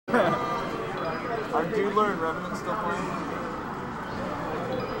Are Doodler and Revenant still playing?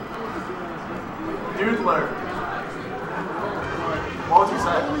 Doodler. What was you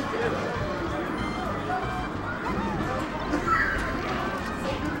saying?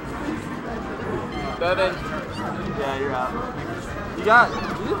 Devin. Yeah, you're out. You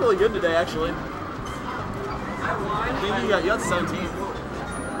did really good today, actually. I think you got 17.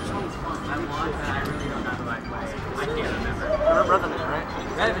 I won, but I really don't know who I played. I can't remember. Revenant, right?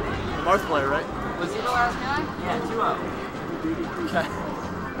 Revenant. The Marth player, right? Was he the last guy? Yeah, 2-0. Okay.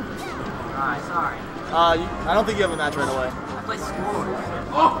 Alright, sorry. I don't think you have a match right away. I play scores.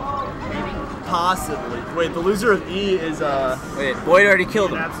 Oh! Maybe? Possibly. Wait, the loser of E is, Wait, Boyd already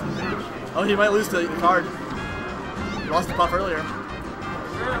killed him. Oh, he might lose to the card. He lost to Puff earlier.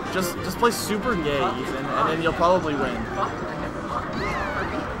 Just play super gay, Ethan, and then you'll probably win.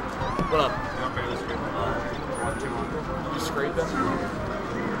 What up? You scraped them?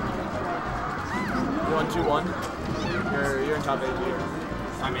 You won 2-1? You're in top 8 here.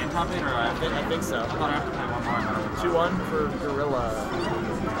 I'm in top 8 or I think so. I thought I have to play one more. 2-1 for Gorilla.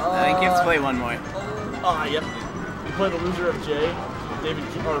 I think you have to play one more. Oh, yep. You play the loser of J, David,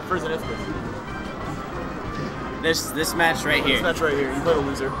 or Frizz and Iifter. This match right here. This match right here. You play the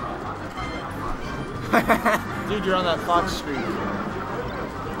loser. Dude, you're on that Fox streak.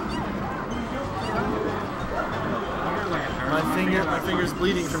 My finger's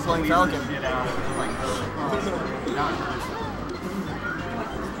bleeding from playing Falcon.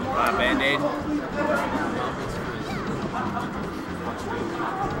 Band-Aid.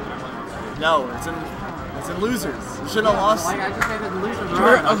 No, it's in losers. You shouldn't have lost. Like I just said, the losers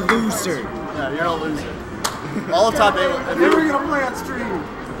You're a loser. Yeah, you're a loser. All of top 8. Never gonna play on stream.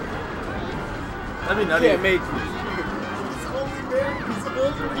 That'd be nutty. Yeah, mate.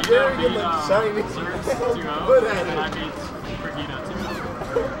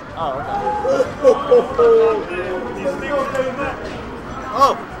 Oh, okay.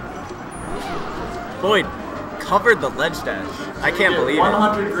 Oh! Boyd covered the ledge dash. I can't believe it.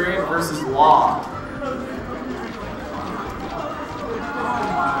 100 grand versus Law.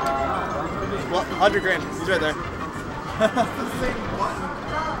 Well, 100 grand. He's right there.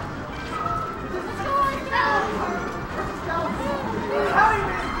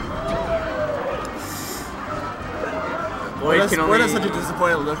 Boyd can only... Boyd has such a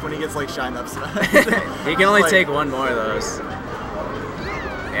disappointed look when he gets like shined up. He can only take one more of those.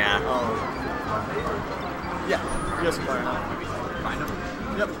 Yeah. Oh. Yeah. You guys can fire now. Find him.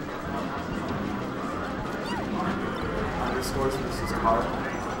 Yep. Underscores versus car.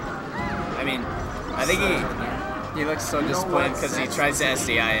 I mean, I think he looks so disappointed because he tries to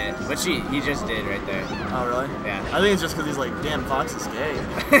SDI it, which he just did right there. Oh, really? Yeah. I think it's just because he's like, damn, Fox is gay.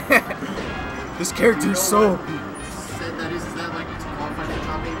 This character's so... Is that like to qualify for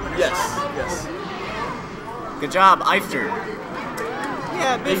top 8? Yes. Yes. Good job, Iifter.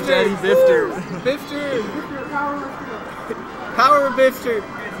 Yeah, Big Daddy Iifter. Iifter. Power Iifter.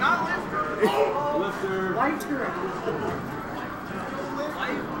 It's not Lifter. Lifter. Lighter.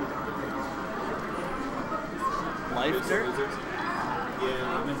 Iifter? Yeah,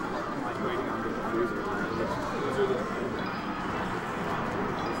 I'm like waiting on the loser.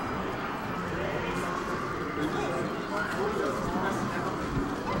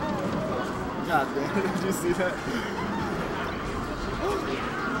 God damn, did you see that?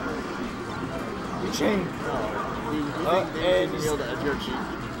 You changed. Do you think David can be able to edge guard cheat?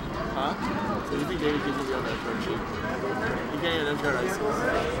 Huh? So you think David can be able to edge guard cheat? You can't even edge guard icicles.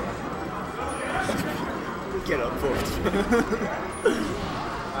 Get up, folks.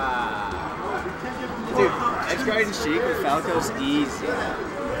 Dude, edge guard and Sheik with Falco's easy.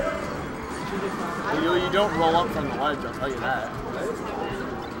 You don't roll up from the ledge, I'll tell you that.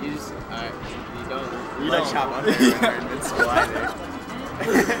 You just, alright, you don't. chop under and invincible either.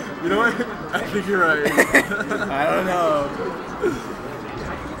 You know what? I think you're right. I don't know.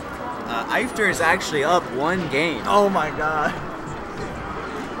 Iifter is actually up 1 game. Oh my god.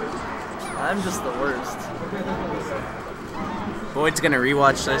 I'm just the worst. Boyd's gonna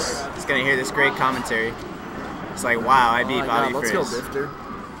rewatch this. He's gonna hear this great commentary. It's like, wow, I beat Bobby Let's Frizz. go, Iifter.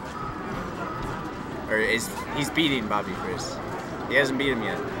 Or he's beating Bobby Frizz. He hasn't beat him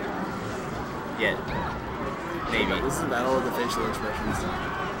yet. Maybe. This is a battle of the facial expressions.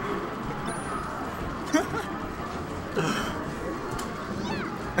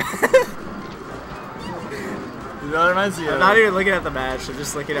 You know what it reminds me of? I'm not even looking at the match, I'm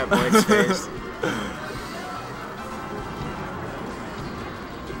just looking at Boyd's face.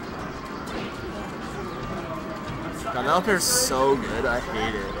 God, that up air's so good, I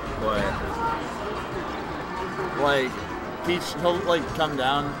hate it. What? Like, Peach, he'll like come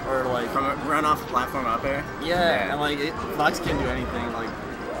down or like run off the platform up air. Yeah, and like Fox can't do anything. Like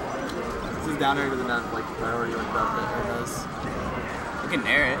this is down air to the net like priority like that does. You can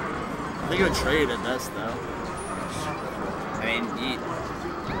nair it. I think it would trade at best though. I mean,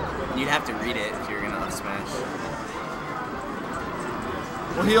 you'd have to read it if you're gonna up smash.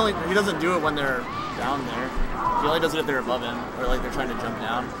 Well, he doesn't do it when they're down there. He only does it if they're above him or like they're trying to jump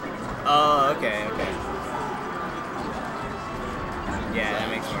down. Oh, okay. Yeah, that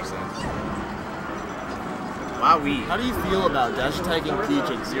makes more sense. Wow, How do you feel about dash attacking Peach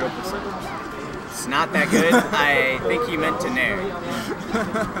at 0%? It's not that good. I think he meant to nair.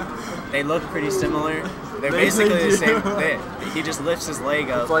 They look pretty similar. They're basically the same thing. He just lifts his leg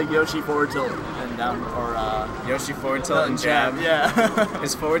up. It's like Yoshi forward tilt and down, or Yoshi forward tilt and jab. Yeah.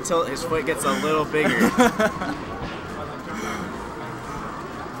 His forward tilt, his foot gets a little bigger.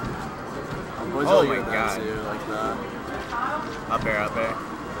 Oh my god. Too, like that. Up air.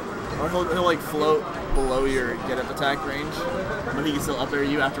 Or he'll like float below your get up attack range, but he can still up air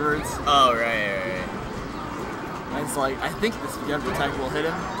you afterwards. Oh, right. And it's like, I think this get up attack will hit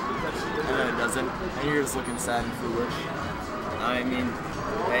him, and then it doesn't, and you're just looking sad and foolish. I mean,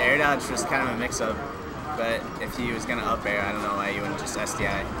 the air dodge was kind of a mix-up, but if he was gonna up air, I don't know why you wouldn't just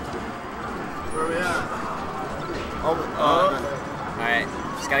SDI. Where are we at? Alright,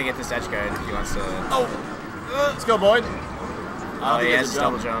 just gotta get this edge guard if he wants to... Let's go, Boyd. Oh, he has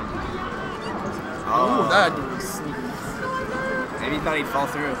double jump. Oh, that dude was sneaky. Maybe he thought he'd fall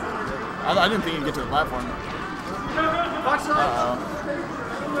through. I didn't think he'd get to the platform. Uh-oh.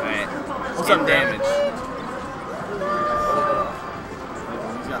 Alright, What's getting up, damage.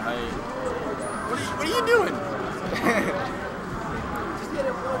 He's got height. What are you doing?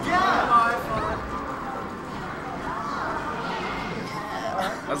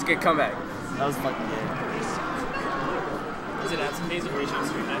 That was a good comeback. That was fucking good. Is it at some days of Rachel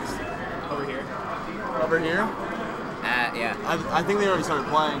Street next? Over here? Over here? Yeah. I think they already started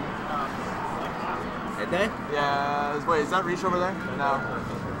playing. Did they? Yeah, wait, is that Reach over there? No.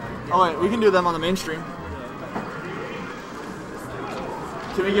 Oh wait, we can do them on the mainstream.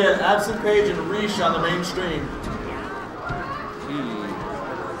 Can we get Absent Page and Reach on the mainstream?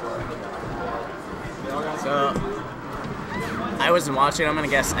 So, I wasn't watching, I'm gonna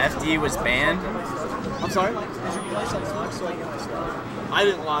guess FD was banned. I'm sorry? I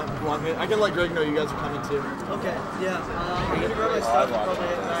didn't lock it. I can let Greg know you guys are coming too. Okay, yeah. I'm gonna grab my stuff and probably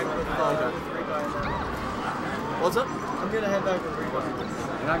head back with Rebar. What's up? I'm gonna head back with Rebar.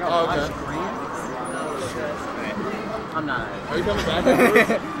 Oh, okay. Oh, shit. I'm not. Are you coming back afterwards?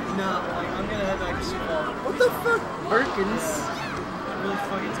 No, I'm gonna head back to Sioux Falls. What the fuck? Birkins. I'm really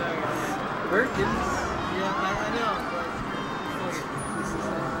fucking tired. Birkins? Yeah, I know. But, fuck it. This is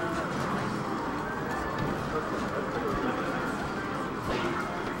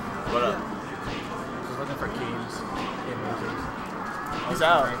What up? Just looking for games in movies. He's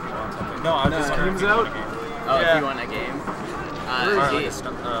out. No, I was just wondering. Game's out? Oh, Yeah. he won a game.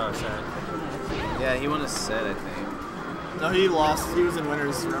 Sad. Yeah, he won a set, I think. No, he lost. He was in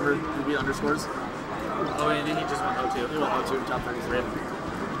winners. Remember? He beat underscores. Oh, and then he just went 0-2. He went 0-2, top 33.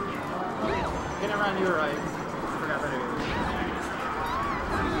 Getting around, you were right. Forgot that again.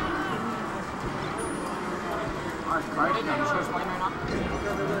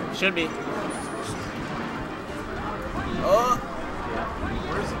 Should be. Oh!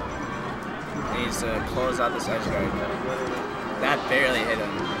 He needs to close out this edge guard. That barely hit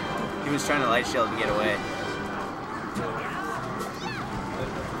him. He was trying to light shield and get away.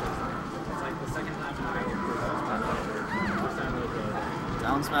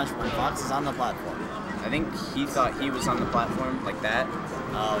 Down smash when Fox is on the platform. I think he thought he was on the platform like that,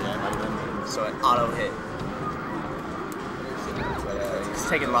 Oh, yeah, it might have been. so it auto hit. But he's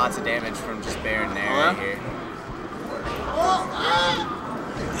taking lots of damage from just bear and nair right here.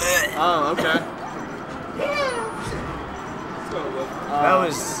 Oh, okay. That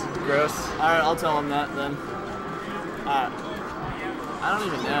was gross. Alright, I'll tell him that then. Alright. I don't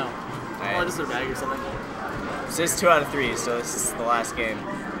even know. Alright. Probably just a bag or something. This is 2 out of 3, so this is the last game.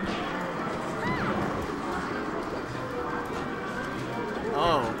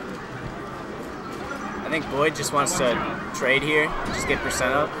 Oh. I think Boyd just wants to trade here, just get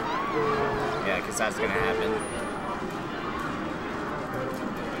percent up. Yeah, because that's going to happen.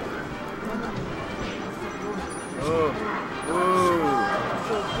 Ooh. Ooh.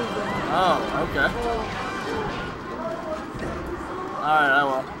 Oh, okay. Alright, I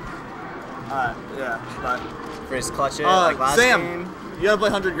will. Alright, yeah, bye. Frizz clutch it like last Sam, game. you gotta play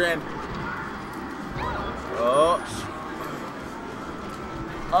 100 grand.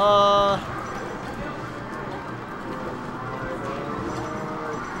 Oh.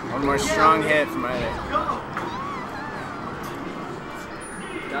 One more strong hit from either.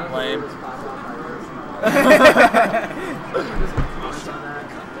 Lame.